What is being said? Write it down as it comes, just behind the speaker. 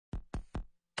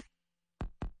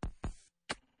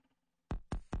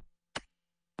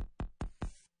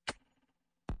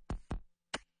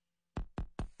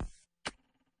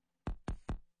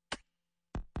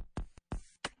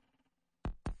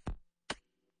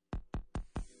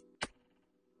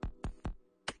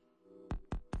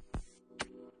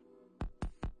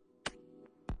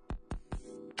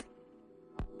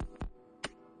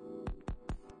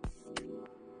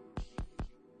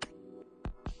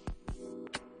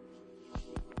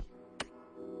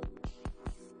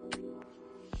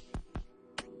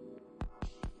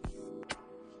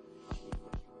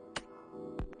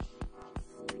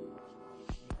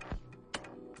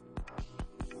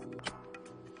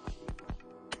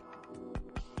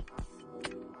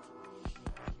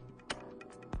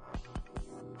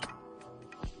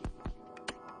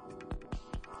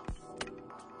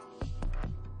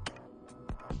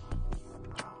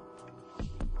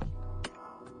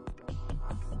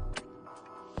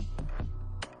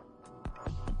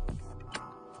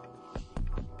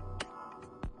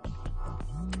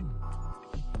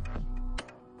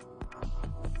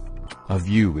A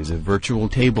view is a virtual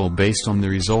table based on the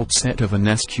result set of an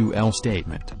SQL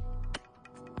statement.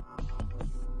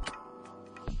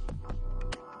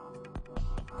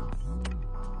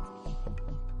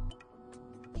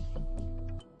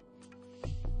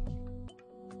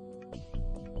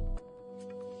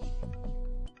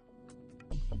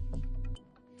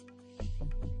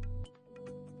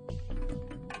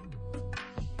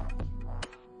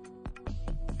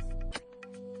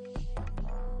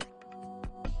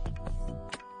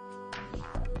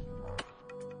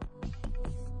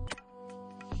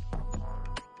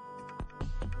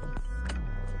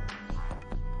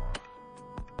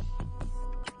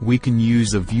 We can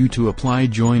use a view to apply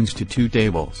joins to two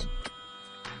tables.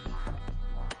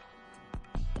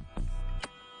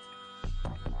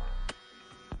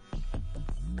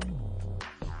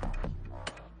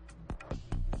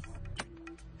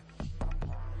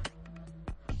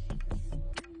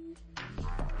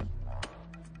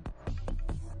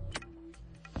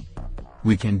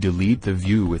 We can delete the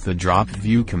view with the drop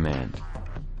view command.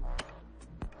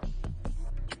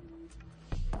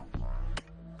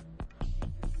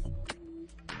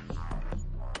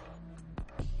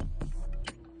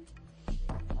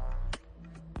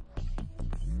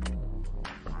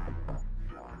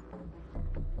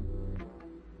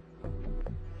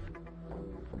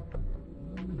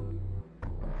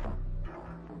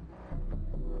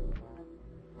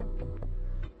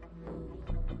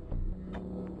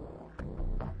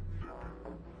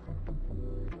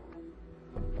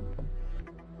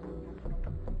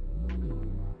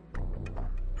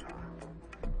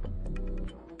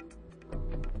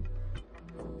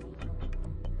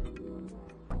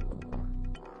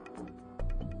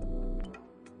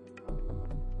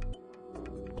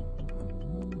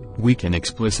 We can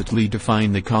explicitly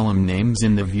define the column names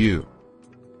in the view.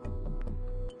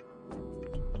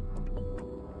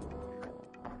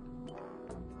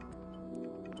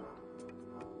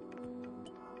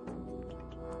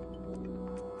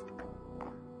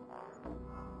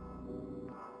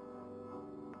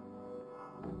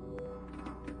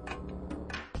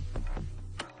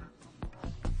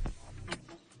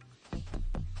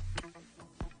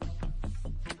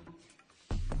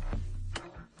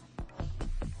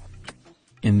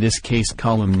 In this case,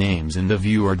 column names in the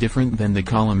view are different than the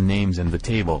column names in the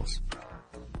tables.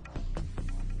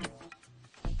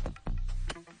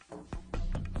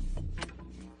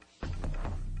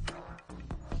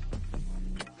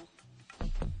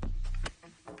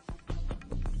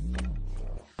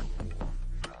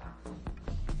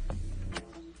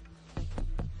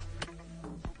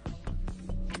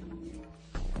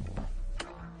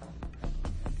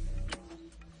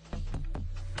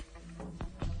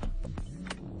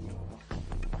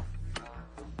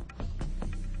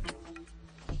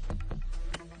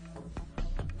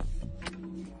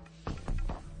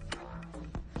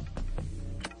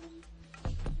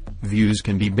 Views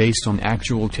can be based on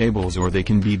actual tables or they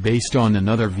can be based on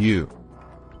another view.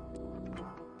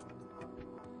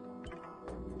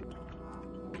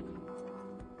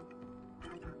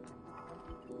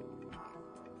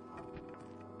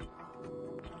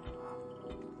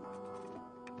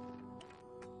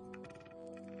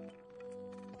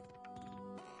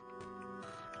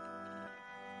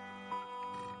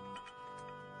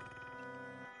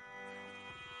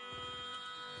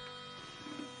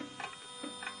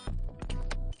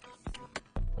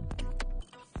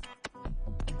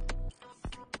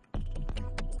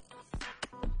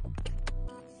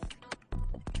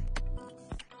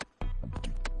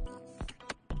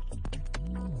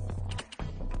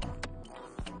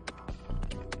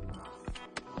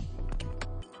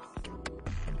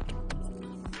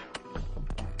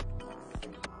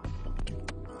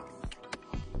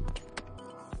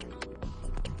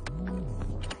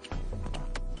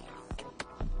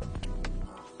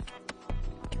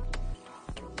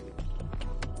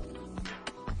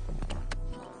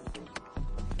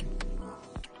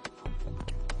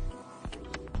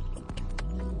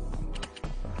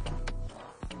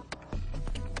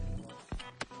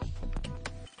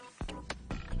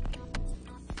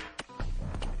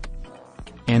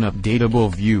 An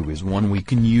updatable view is one we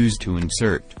can use to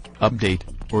insert, update,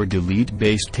 or delete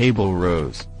base table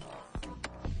rows.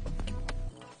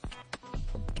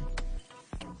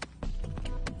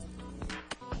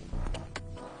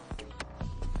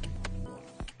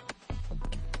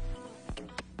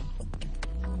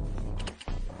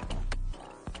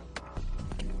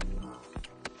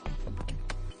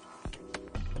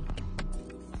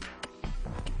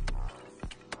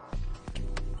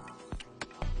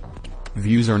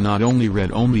 Views are not only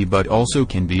read-only but also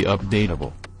can be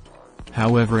updatable.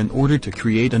 However, in order to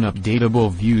create an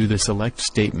updatable view, the select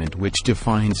statement which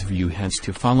defines view has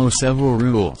to follow several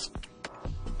rules.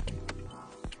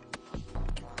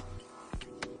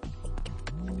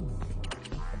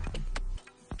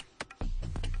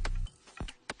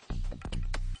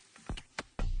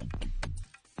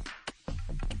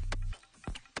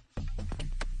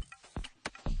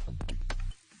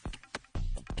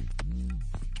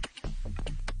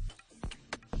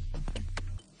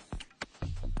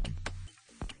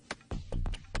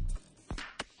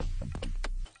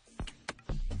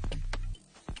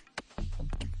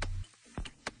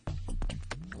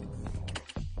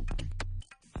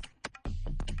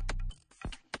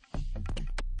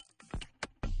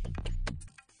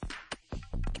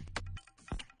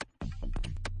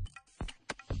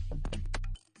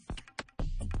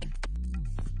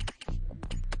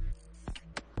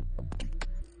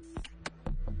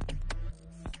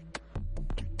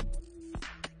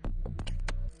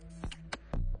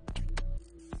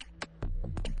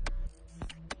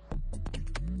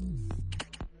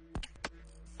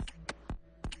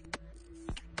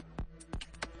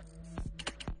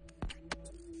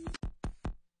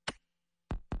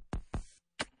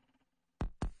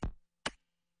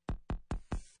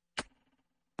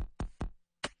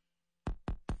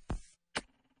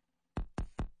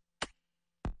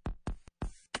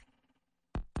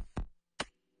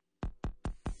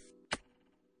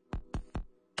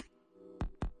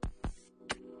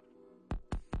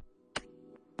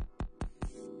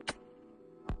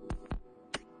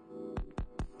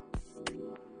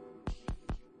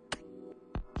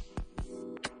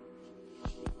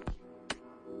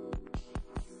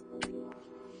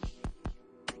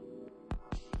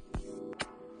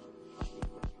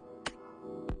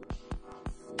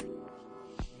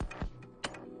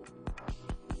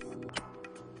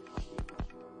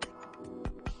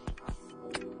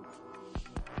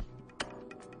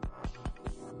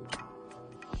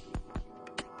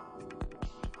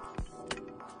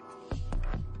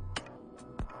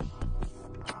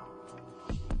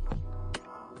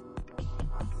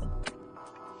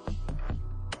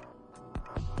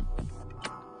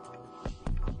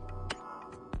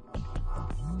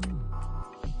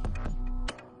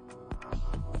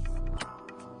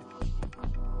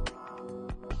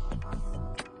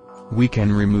 We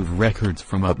can remove records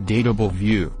from updatable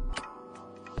view.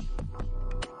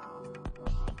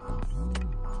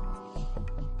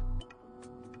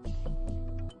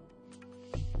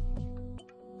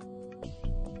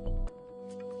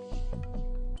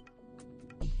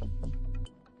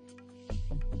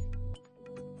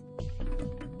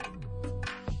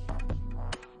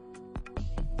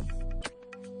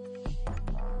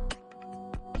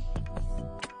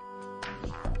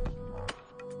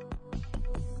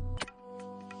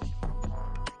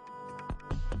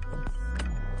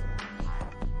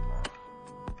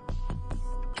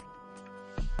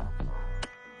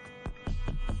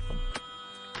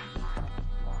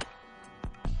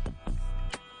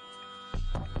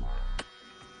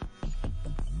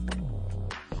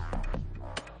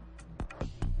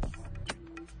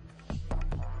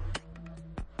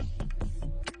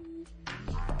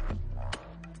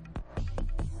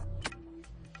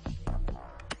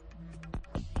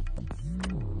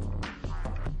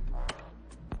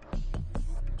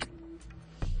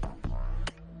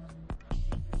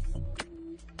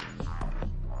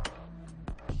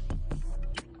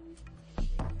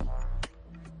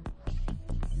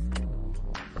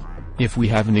 If we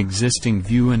have an existing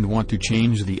view and want to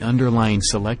change the underlying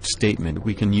select statement,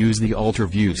 we can use the alter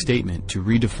view statement to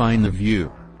redefine the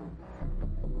view.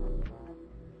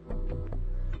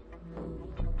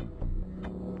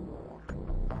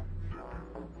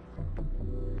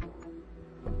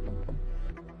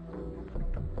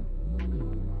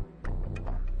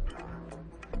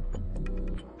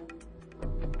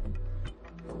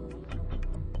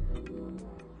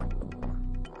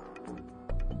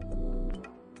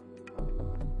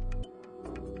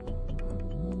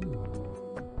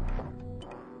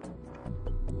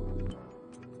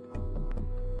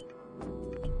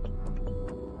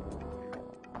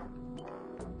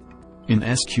 In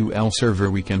SQL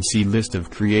Server we can see list of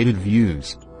created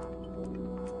views.